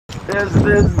Is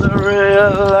this the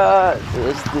real life?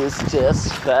 Is this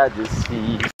just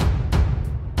fantasy?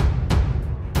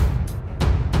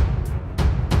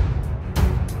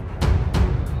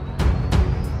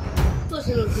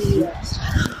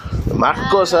 Más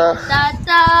cosas.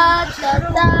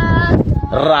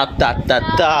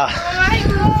 Ratatata.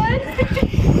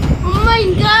 Oh my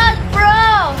god,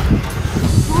 bro!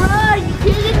 Bro, you're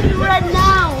killing me right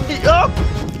now!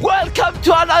 Welcome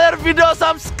to another video.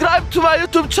 Subscribe to my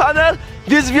YouTube channel.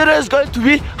 This video is going to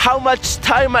be how much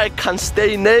time I can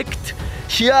stay naked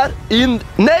here in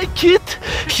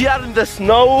the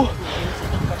snow.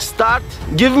 Start.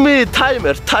 Give me a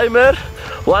timer.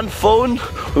 One phone.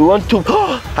 We want to.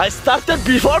 I started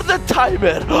before the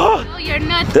timer. No, you're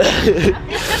not.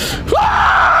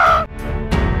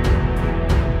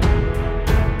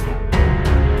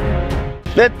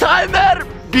 The timer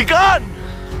begun.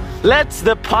 Let's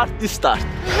the party start.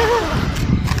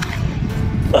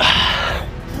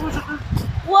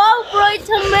 Wow, bro, it's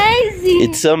amazing.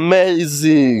 It's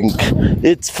amazing.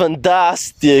 It's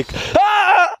fantastic.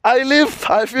 I live.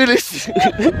 I feel it.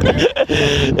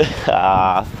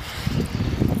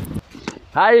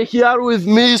 Hi, here with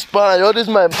me is Panayioti,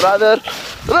 my brother.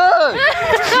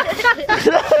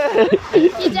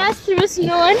 He just threw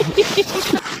snow on me.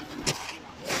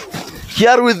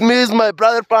 Here with me is my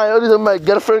brother Panayioti and my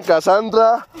girlfriend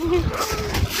Cassandra.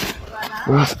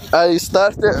 I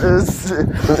started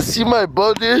see my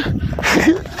body.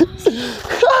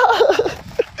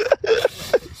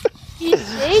 He's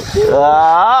shaking.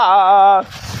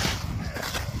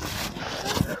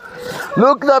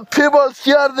 Look, the people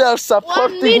here, they are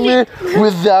supporting me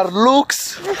with their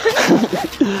looks.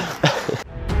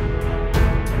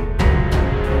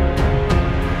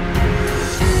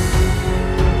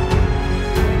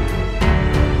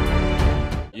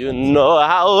 You know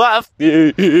how I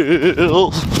feel.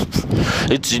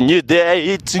 It's a new day,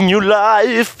 it's a new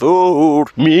life for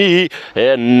me,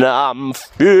 and I'm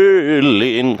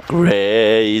feeling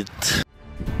great.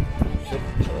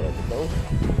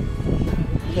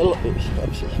 Hello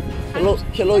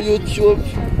YouTube.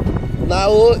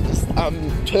 Now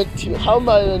I'm 20. How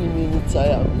many minutes I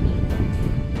am?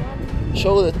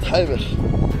 Show the timer.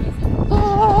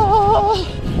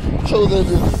 Show the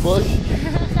boy.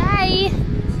 Hi.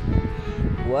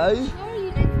 Why?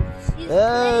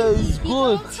 It's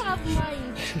good.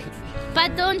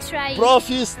 But don't try.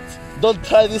 Profist, don't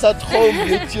try this at home,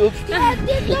 YouTube.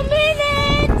 22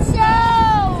 minutes.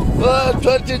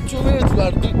 22 minutes. We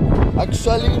are doing.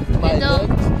 Actually,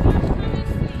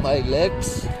 my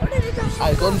legs,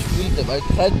 I don't feel them. I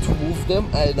tried to move them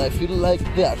and I feel like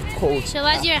they are cold. Show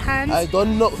us your hands. I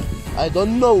don't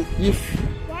know if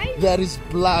there is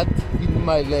blood in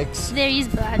my legs. There is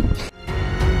blood.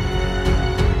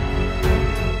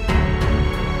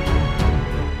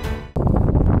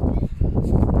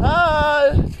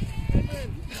 Hi!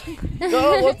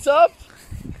 Yo, what's up?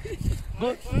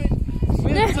 Good.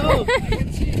 Me too.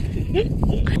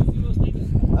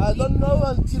 I don't know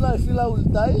until I feel I will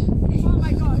die. Oh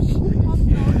my gosh.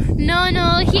 No,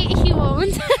 he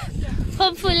won't.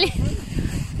 Hopefully.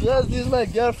 Yes, this is my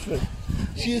girlfriend.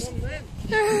 She's.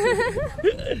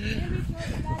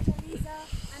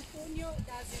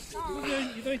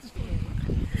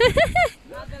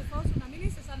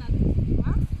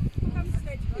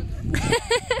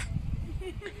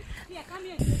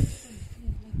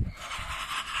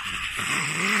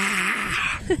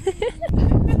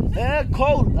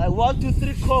 Cold. I 1, 2,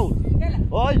 3 cold.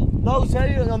 Oh, no,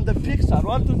 say it on the picture.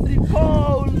 1, 2, 3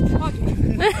 cold. Come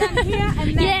here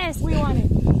and then Yes. we want it.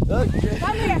 Okay.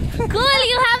 Come here. Cool,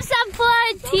 you have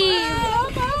support team.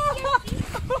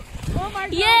 Oh my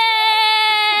God.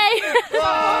 Yay!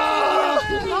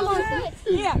 Come on.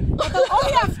 Here. Oh,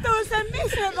 you have to send me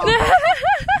some.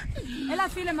 Ela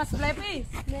filha, mas please.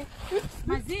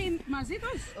 Mas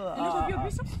dois. Ele ouviu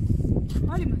isso?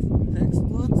 Olha, mas. Thanks,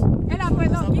 good. Ela foi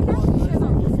lá, fica.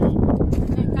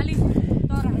 Califa.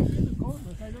 Tora.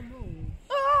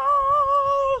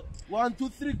 1, 2,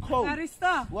 3 cold.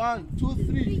 Carista. 1, 2,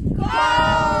 3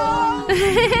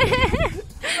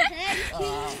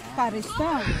 Carista.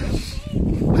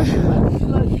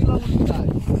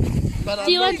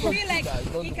 Do you want to? Feel like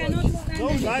he cannot stand.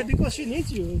 Don't die because she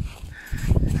needs you.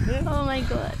 Oh my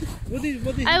god. What is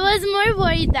I was more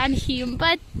worried than him,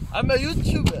 but I'm a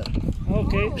YouTuber.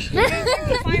 okay.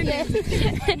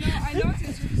 I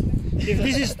noticed. If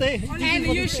this is stay. And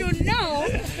you should know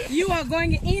you are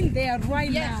going in there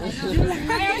right now.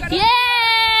 yay!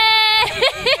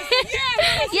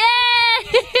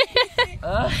 Yay!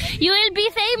 You will be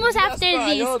famous after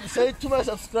this. Say to my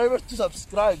subscribers to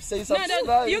subscribe. Say subscribe.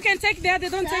 No, you can take that. They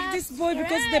don't take this boy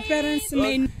because the parents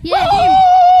may. Yeah.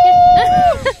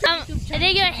 I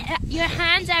think your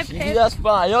hands are perfect. Fidias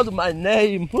panayioti, my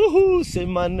name. Woohoo! Say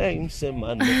my name. Say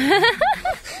my name.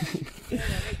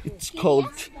 It's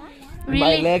cold. Really?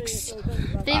 My legs.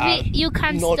 Baby, you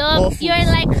can't not stop. awful. You're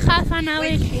like half an hour.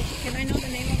 Can I know the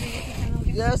name of the YouTube channel?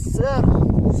 Yes, sir.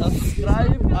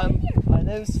 Subscribe. My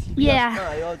name is Fidias Yeah.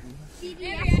 Panayioti. Maybe I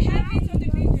have it on the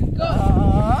video.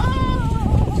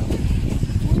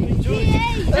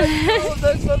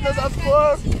 Thanks for the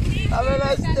support. Have a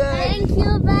nice day. Thank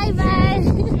you. Bye bye.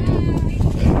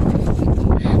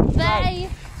 Bye.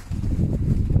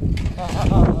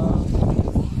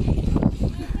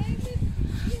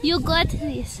 You got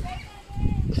this.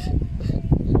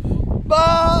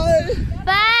 Bye.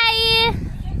 Bye.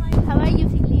 How are you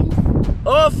feeling?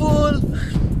 Awful.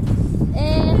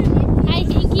 I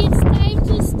think it's time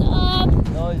to stop.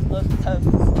 No, it's not time.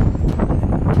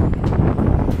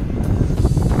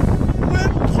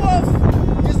 Wim Hof,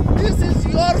 this is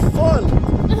your fault.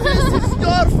 This is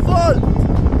your fault.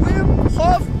 Wim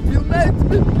Hof, you made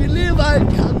me believe I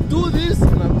can do this.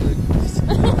 And I'm doing this.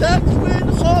 Thanks, Wim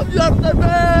Hof, you're the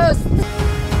best.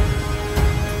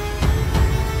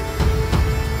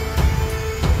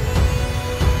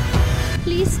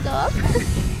 Please stop.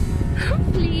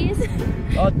 Please.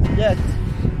 Not yet.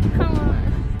 Come on.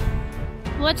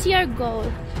 What's your goal?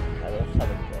 I don't have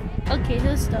a goal. Okay,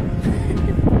 so stop.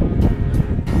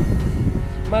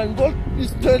 My goal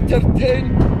is to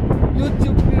entertain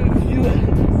YouTube viewers.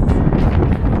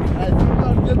 I think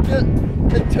I'm gonna get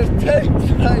entertained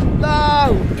right now.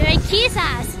 You're a kiss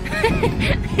ass.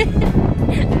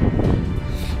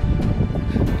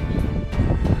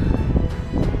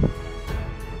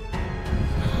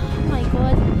 Oh my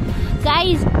god.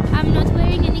 Guys, I'm not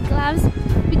wearing any gloves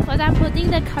because I'm holding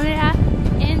the camera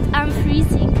and I'm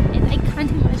freezing and I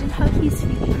can't imagine how he's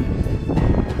feeling.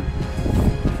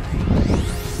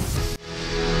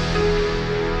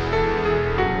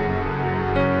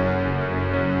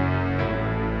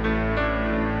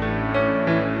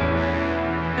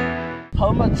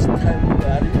 How much time you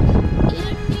are in?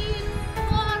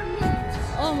 34 minutes.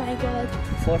 Oh my god.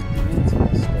 40 minutes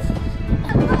must have.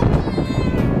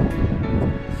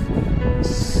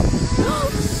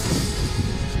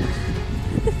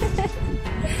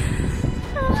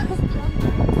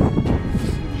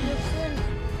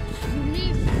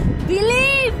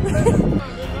 Believe!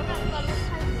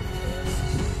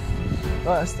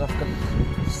 Oh, stuff coming.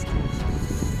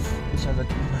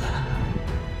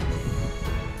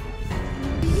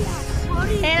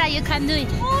 Hera, you can do it.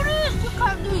 You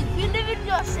can't do it. Believe in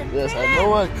yourself. Yes, I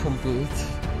know I can do it.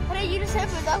 Hey, you just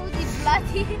have that with the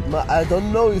bloody. But I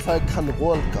don't know if I can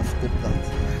walk after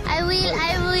that. I will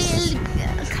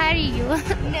carry you.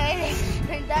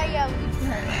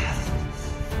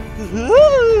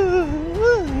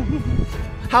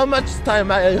 How much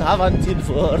time I have until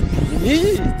 40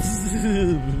 minutes?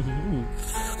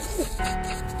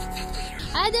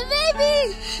 The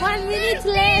baby! 1 minute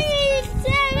left.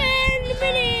 7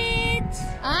 minutes.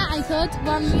 Ah, I thought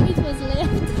 1 minute was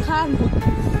left. Come.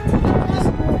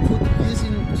 Put this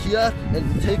in here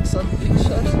and take some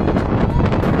pictures.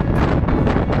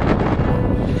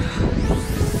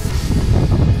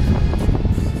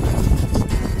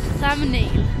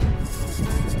 Thumbnail.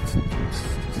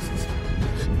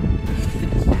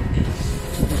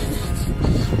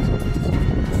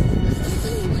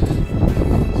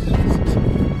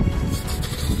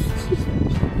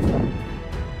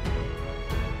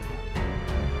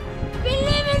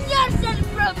 Believe in yourself,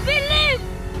 bro. Believe.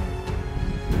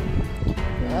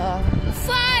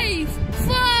 5,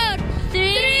 4,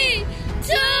 3,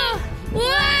 2,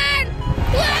 1.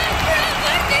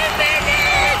 40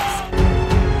 minutes!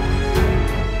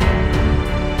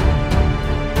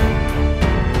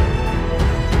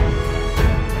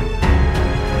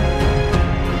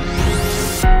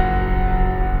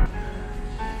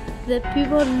 The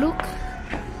people look.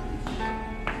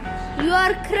 You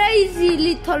are crazy,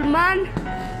 little man.